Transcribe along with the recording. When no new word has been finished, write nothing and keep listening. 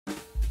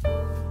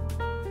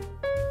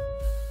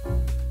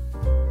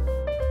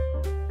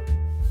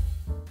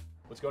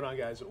What's going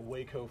on, guys?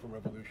 Waco from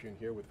Revolution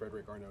here with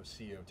Frédéric Arnault,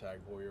 CEO of Tag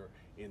Heuer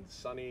in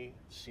sunny,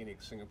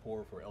 scenic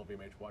Singapore for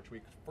LVMH Watch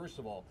Week. First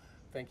of all,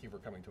 thank you for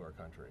coming to our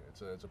country.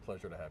 It's a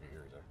pleasure to have you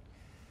here today.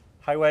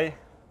 Hi, Wei.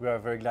 We are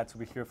very glad to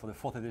be here for the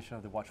 4th edition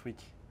of the Watch Week.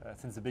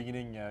 Since the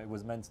beginning, it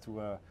was meant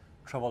to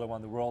travel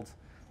around the world.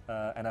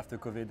 And after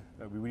COVID,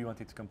 we really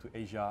wanted to come to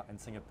Asia,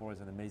 and Singapore is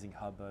an amazing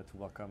hub to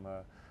welcome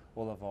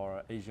all of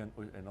our Asian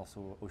and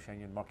also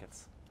Oceanian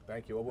markets.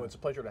 Thank you. Well, it's a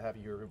pleasure to have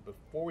you here.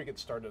 Before we get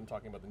started on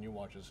talking about the new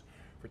watches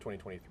for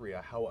 2023,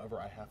 however,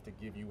 I have to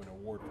give you an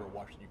award for a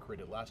watch that you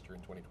created last year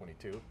in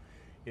 2022.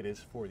 It is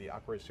for the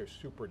Aquarius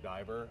Super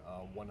Diver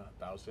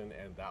 1000,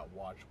 and that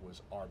watch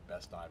was our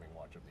best diving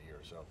watch of the year.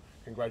 So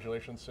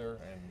congratulations, sir,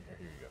 and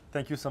here you go.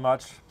 Thank you so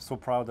much. So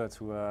proud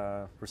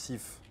to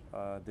receive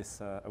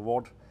this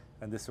award,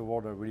 and this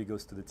award really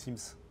goes to the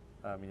teams.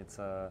 I mean, it's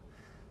a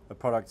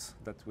product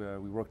that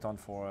we worked on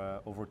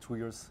for over 2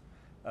 years.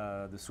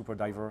 The Super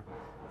Diver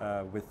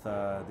with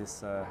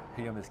this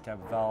helium escape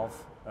valve,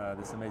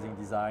 this amazing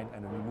design,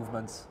 and the new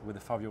movements with a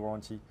 5-year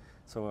warranty.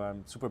 So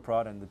I'm super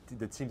proud, and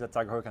the teams at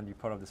Tag Heuer can be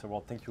proud of this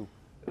award. Thank you.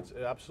 It's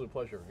an absolute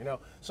pleasure. You know,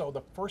 so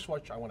the first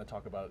watch I want to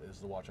talk about is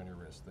the watch on your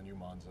wrist, the new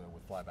Monza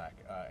with flyback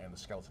and the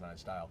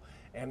skeletonized dial.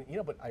 And you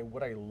know,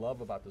 what I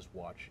love about this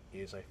watch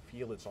is I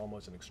feel it's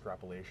almost an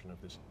extrapolation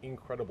of this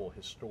incredible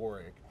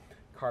historic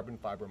carbon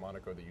fiber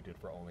monocle that you did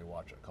for Only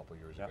Watch a couple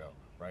years ago,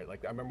 right?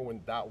 Like I remember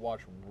when that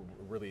watch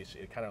released,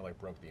 it kind of like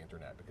broke the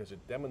internet because it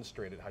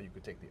demonstrated how you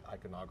could take the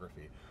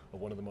iconography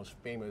of one of the most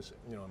famous,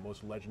 you know,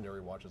 most legendary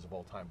watches of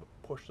all time, but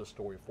push the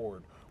story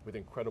forward with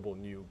incredible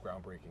new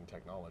groundbreaking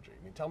technology.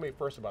 I mean, tell me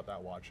first about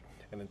that watch,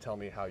 and then tell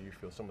me how you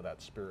feel some of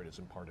that spirit is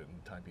imparted in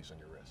the timepiece on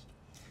your wrist.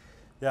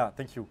 Yeah,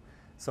 thank you.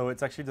 So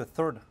it's actually the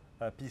third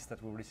piece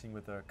that we're releasing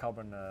with a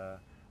carbon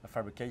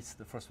fiber case.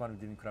 The first one we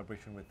did in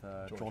collaboration with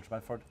George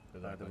Manford.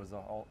 That was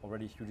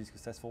already hugely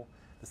successful.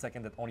 The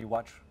second at Only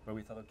Watch, where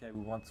we thought, okay,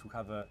 we want to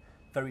have a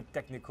very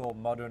technical,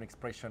 modern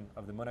expression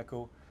of the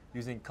Monaco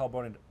using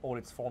carbon in all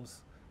its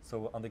forms.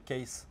 So on the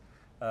case,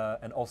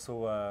 and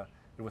also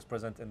it was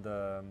present in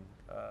the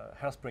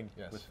hairspring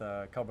with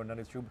carbon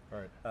nanotube.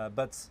 Right.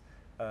 But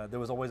there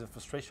was always a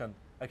frustration.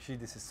 Actually,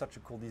 this is such a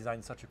cool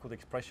design, such a cool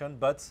expression,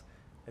 but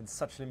in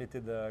such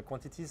limited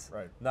quantities.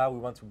 Right. Now we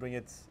want to bring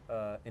it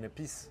in a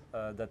piece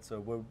that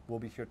will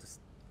be here to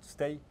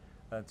stay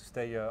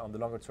on the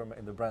longer term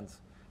in the brand.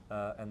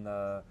 And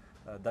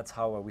that's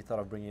how we thought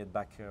of bringing it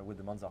back with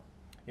the Monza.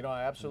 You know,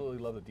 I absolutely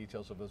love the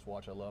details of this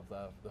watch. I love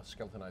the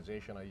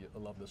skeletonization. I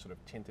love the sort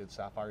of tinted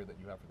sapphire that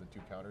you have for the 2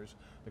 counters,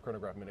 the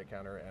chronograph minute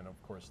counter, and of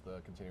course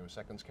the continuous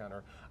seconds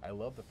counter. I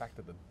love the fact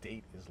that the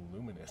date is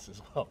luminous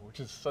as well,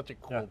 which is such a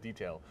cool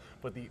detail.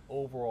 But the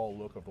overall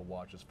look of the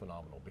watch is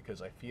phenomenal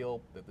because I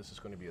feel that this is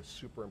going to be a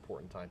super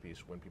important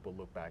timepiece when people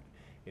look back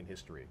in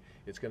history.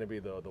 It's going to be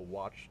the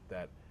watch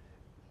that,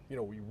 you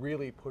know,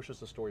 really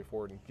pushes the story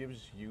forward and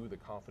gives you the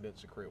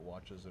confidence to create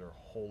watches that are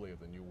wholly of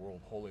the new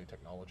world, wholly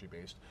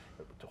technology-based,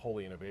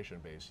 wholly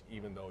innovation-based,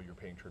 even though you're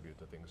paying tribute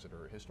to things that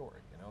are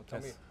historic. You know, tell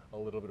me a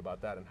little bit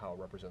about that and how it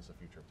represents the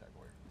future of Tag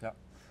Heuer.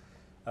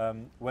 Yeah.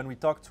 When we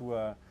talk to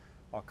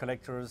our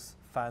collectors,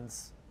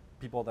 fans,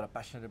 people that are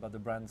passionate about the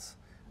brands,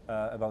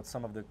 about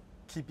some of the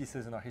key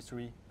pieces in our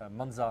history,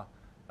 Monza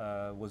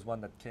was one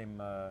that came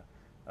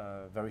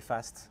very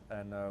fast,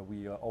 and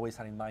we always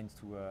had in mind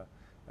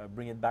to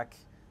bring it back.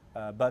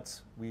 But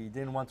we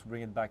didn't want to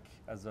bring it back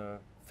as a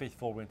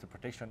faithful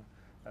reinterpretation.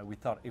 We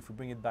thought if we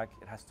bring it back,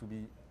 it has to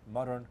be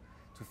modern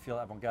to feel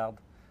avant-garde.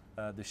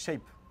 The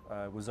shape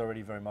was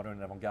already very modern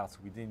and avant-garde, so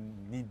we didn't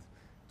need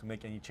to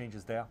make any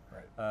changes there.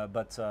 Right.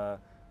 But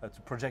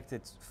to project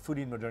it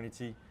fully in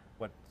modernity,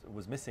 what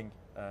was missing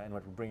and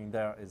what we're bringing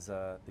there is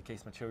the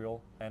case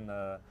material and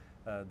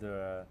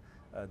the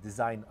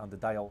design on the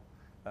dial.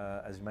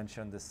 As you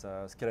mentioned, this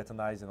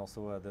skeletonized and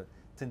also the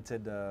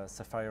tinted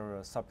sapphire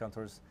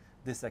sub-counters.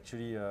 This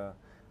actually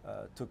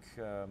took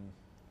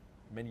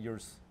many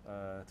years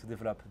to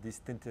develop these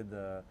tinted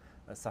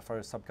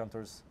sapphire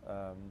sub-counters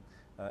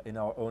in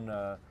our own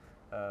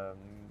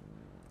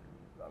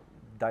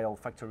dial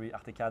factory,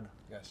 Artecad.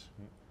 Yes,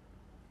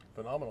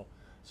 phenomenal.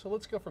 So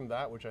let's go from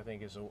that, which I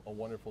think is a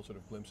wonderful sort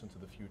of glimpse into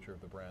the future of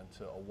the brand,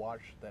 to a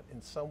watch that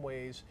in some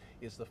ways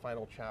is the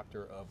final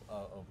chapter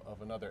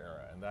of another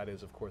era, and that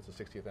is, of course, the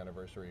 60th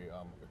anniversary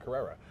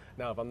Carrera.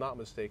 Now, if I'm not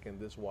mistaken,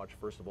 this watch,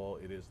 first of all,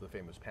 it is the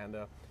famous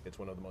panda. It's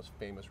one of the most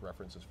famous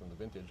references from the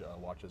vintage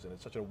watches, and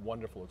it's such a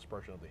wonderful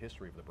expression of the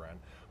history of the brand.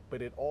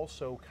 But it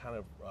also kind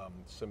of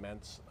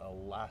cements a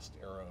last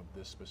era of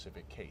this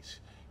specific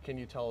case. Can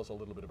you tell us a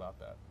little bit about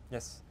that?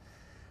 Yes.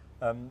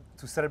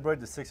 To celebrate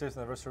the 60th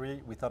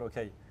anniversary, we thought,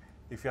 okay,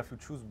 if you have to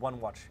choose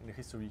one watch in the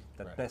history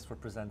that best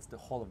represents the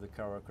whole of the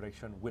Carrera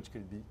collection, which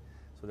could it be?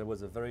 So that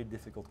was a very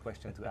difficult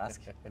question to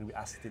ask, and we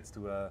asked it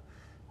to,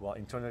 well,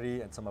 internally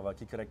and some of our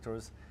key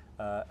collectors,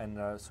 and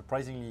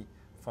surprisingly,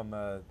 from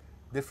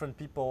different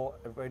people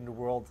in the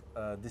world,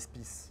 this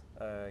piece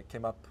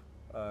came up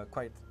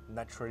quite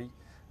naturally,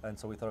 and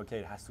so we thought, okay,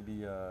 it has to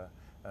be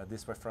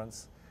this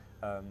reference.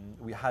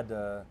 We had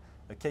a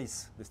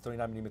case, this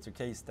 39mm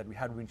case that we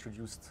had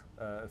reintroduced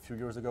a few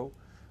years ago.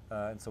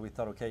 And so we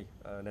thought, okay,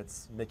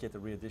 let's make it a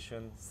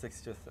re-edition,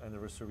 60th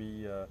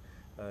anniversary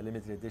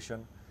limited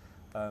edition.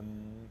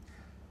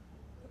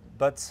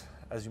 But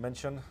as you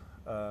mentioned,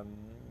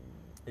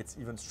 it's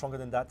even stronger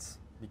than that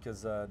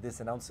because this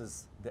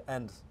announces the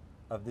end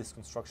of this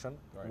construction.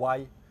 Right.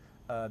 Why?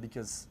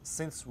 Because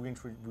since we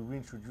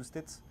reintroduced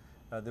it,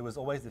 there was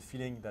always the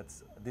feeling that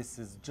this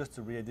is just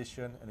a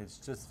re-edition and it's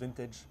just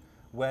vintage,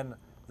 when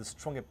the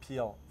strong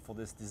appeal for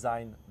this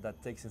design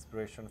that takes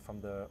inspiration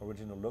from the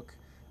original look.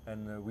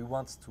 And we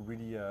want to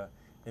really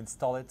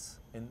install it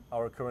in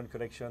our current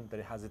collection, that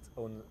it has its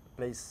own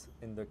place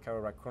in the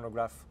Carrera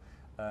chronograph.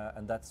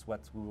 And that's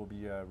what we will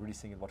be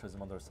releasing in Watches and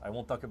Wonders. I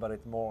won't talk about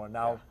it more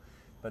now,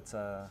 but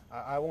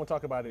I won't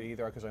talk about it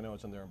either because I know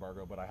it's under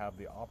embargo. But I have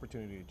the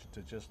opportunity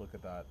to just look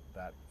at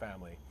that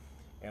family,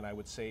 and I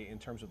would say in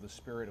terms of the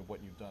spirit of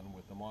what you've done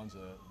with the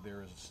Monza,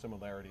 there is a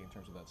similarity in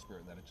terms of that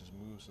spirit, that it just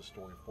moves the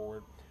story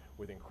forward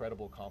with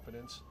incredible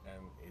confidence,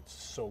 and it's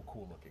so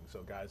cool looking.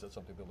 So guys, that's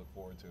something to look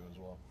forward to as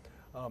well.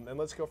 And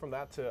let's go from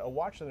that to a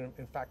watch that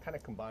in fact kind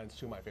of combines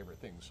two of my favorite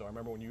things. So I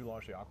remember when you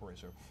launched the Aqua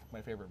Racer,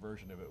 my favorite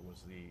version of it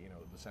was the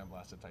the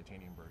sandblasted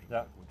titanium version,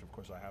 which of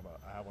course I have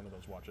one of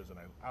those watches and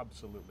I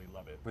absolutely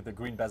love it. With the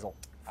green bezel,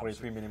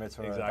 43mm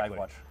exactly. dive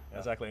watch. Yeah.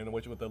 Exactly, and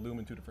with the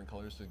lumen, two different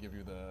colors to give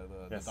you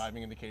the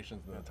diving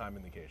indications and the time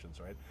indications,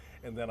 right?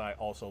 And then I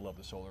also love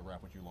the solar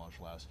graph, which you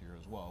launched last year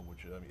as well,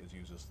 which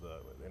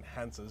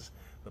enhances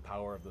the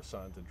power of the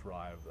sun to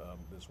drive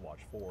this watch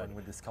forward. And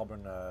with this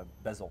carbon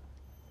bezel.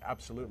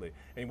 Absolutely,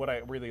 and what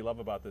I really love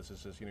about this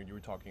is just, you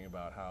were talking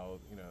about how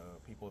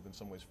people have in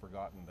some ways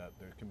forgotten that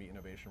there can be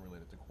innovation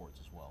related to quartz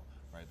as well,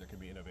 right? There can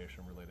be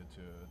innovation related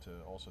to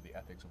also the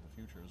ethics of the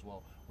future as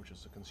well, which is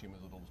to consume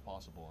as little as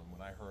possible. And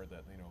when I heard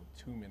that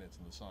 2 minutes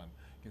in the sun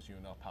gives you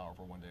enough power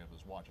for one day of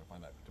this watch, I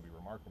find that to be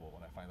remarkable.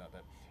 When I find out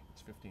that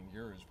it's 15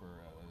 years for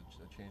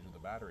a change of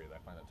the battery, I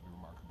find that to be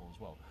remarkable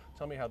as well.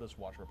 Tell me how this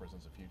watch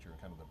represents the future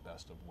and kind of the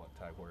best of what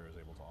TAG Heuer is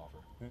able to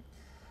offer.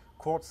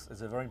 Quartz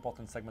is a very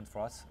important segment for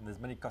us, and there's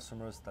many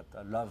customers that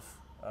love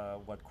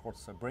what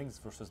quartz brings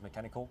versus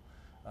mechanical.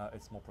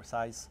 It's more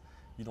precise.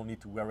 You don't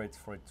need to wear it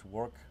for it to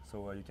work,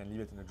 so you can leave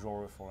it in a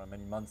drawer for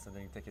many months and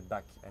then you take it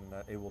back and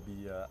it will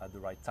be at the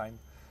right time.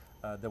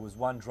 There was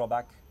one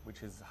drawback,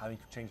 which is having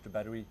to change the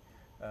battery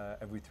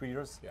every 3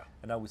 years. Yeah.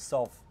 And now we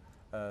solve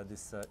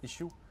this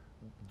issue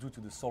due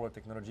to the solar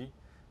technology,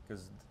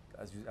 because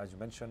as you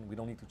mentioned, we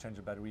don't need to change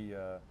the battery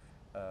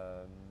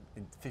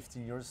in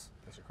 15 years.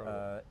 That's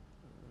incredible.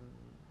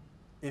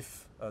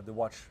 If the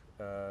watch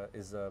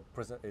is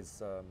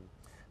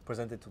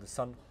presented to the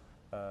sun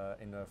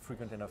in a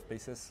frequent enough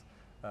basis,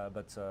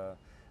 but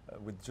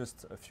with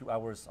just a few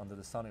hours under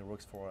the sun, it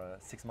works for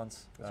 6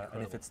 months.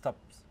 And if it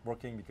stops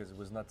working because it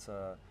was not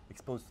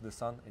exposed to the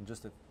sun, in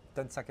just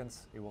 10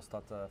 seconds, it will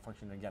start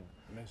functioning again.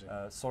 Amazing.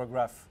 Solar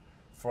graph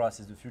for us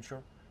is the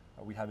future.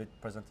 We have it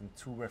present in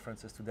 2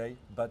 references today,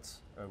 but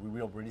we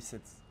will release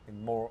it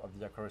in more of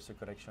the Aqua Racer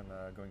collection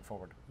going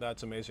forward.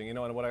 That's amazing.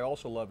 And what I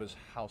also love is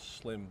how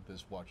slim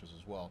this watch is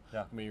as well.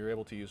 Yeah. I mean, you're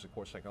able to use the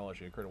quartz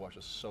technology. A Carrera watch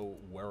is so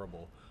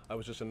wearable. I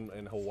was just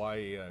in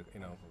Hawaii,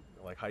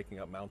 like hiking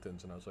up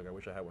mountains, and I was like, I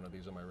wish I had one of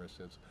these on my wrist.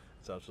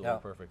 It's absolutely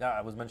perfect. Yeah,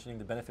 I was mentioning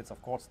the benefits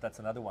of quartz. That's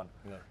another one.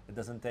 Yeah. It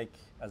doesn't take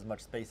as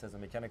much space as a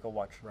mechanical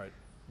watch, Right.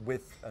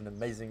 with an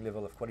amazing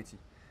level of quality.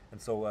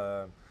 And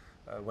so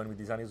when we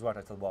designed this watch,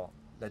 I thought, well,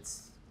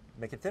 let's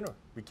make it thinner.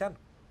 We can.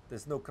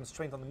 There's no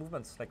constraint on the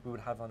movements like we would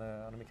have on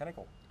a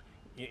mechanical.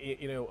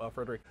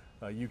 Frédéric,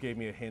 you gave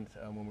me a hint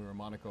when we were in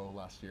Monaco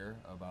last year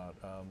about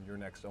your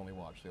next only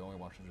watch, the only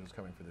watch which is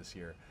coming for this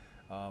year.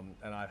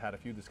 And I've had a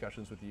few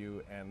discussions with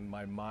you, and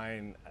my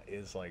mind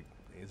is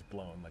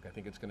blown. Like, I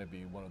think it's going to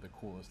be one of the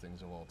coolest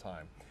things of all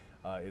time.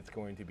 It's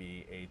going to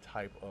be a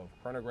type of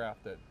chronograph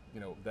that,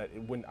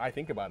 when I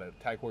think about it,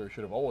 TAG Heuer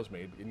should have always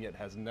made and yet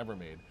has never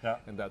made. Yeah.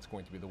 And that's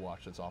going to be the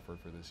watch that's offered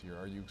for this year.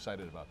 Are you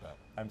excited about that?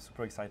 I'm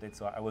super excited.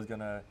 So I was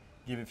going to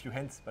give a few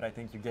hints, but I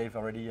think you gave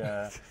already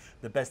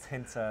the best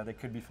hint there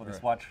could be for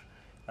this watch.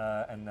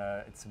 And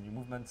it's a new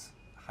movement,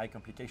 high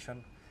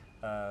complication.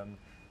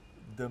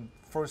 The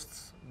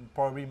first,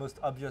 probably most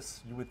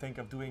obvious you would think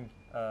of doing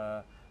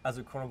as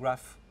a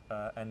chronograph,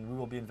 and we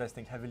will be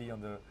investing heavily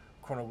on the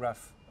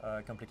chronograph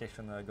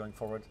complication going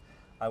forward.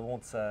 I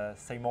won't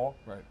say more.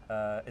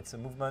 Right. It's a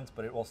movement,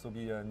 but it will also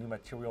be a new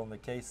material in the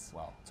case.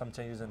 Wow. Some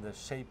changes in the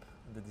shape,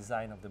 the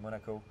design of the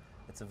Monaco.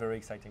 It's a very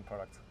exciting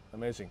product.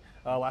 Amazing.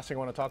 Last thing I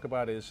want to talk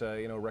about is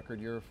record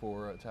year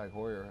for TAG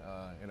Heuer.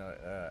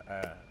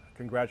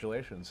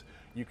 Congratulations.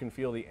 You can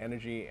feel the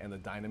energy and the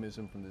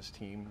dynamism from this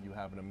team. You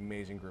have an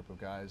amazing group of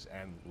guys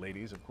and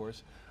ladies, of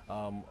course.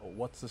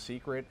 What's the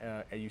secret?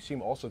 You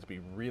seem also to be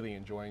really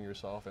enjoying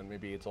yourself, and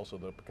maybe it's also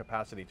the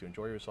capacity to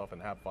enjoy yourself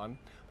and have fun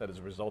that is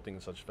resulting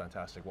in such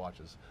fantastic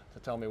watches. So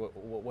tell me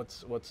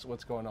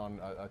what's going on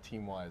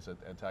team-wise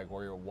at TAG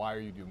Heuer. Why are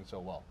you doing so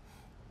well?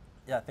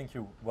 Yeah, thank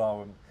you.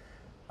 Well,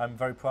 I'm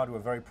very proud. We're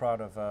very proud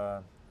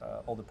of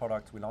all the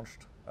products we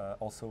launched.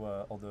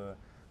 Also, all the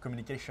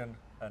communication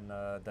and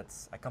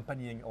that's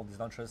accompanying all these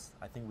launches.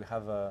 I think we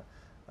have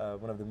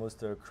one of the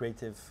most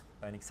creative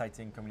and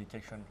exciting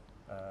communication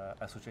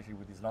associated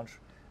with this launch,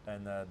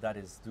 and that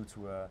is due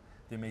to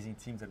the amazing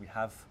teams that we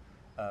have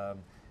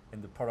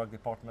in the product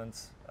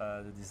department,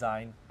 the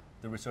design,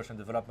 the research and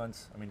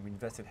development. I mean, we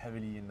invested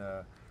heavily in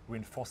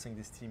reinforcing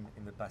this team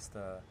in the past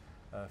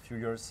few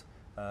years,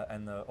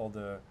 and all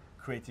the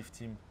creative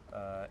team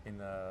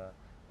in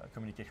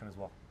communication as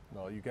well.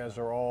 Well, you guys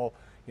are all,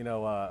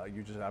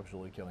 you're just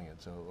absolutely killing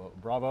it. So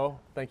bravo.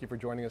 Thank you for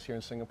joining us here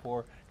in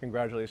Singapore.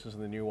 Congratulations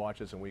on the new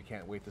watches, and we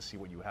can't wait to see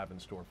what you have in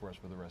store for us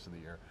for the rest of the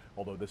year,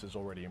 although this is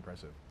already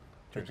impressive.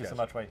 Thank Cheers, you so guys.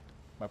 much, Wei.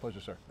 My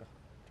pleasure, sir.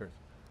 Cheers.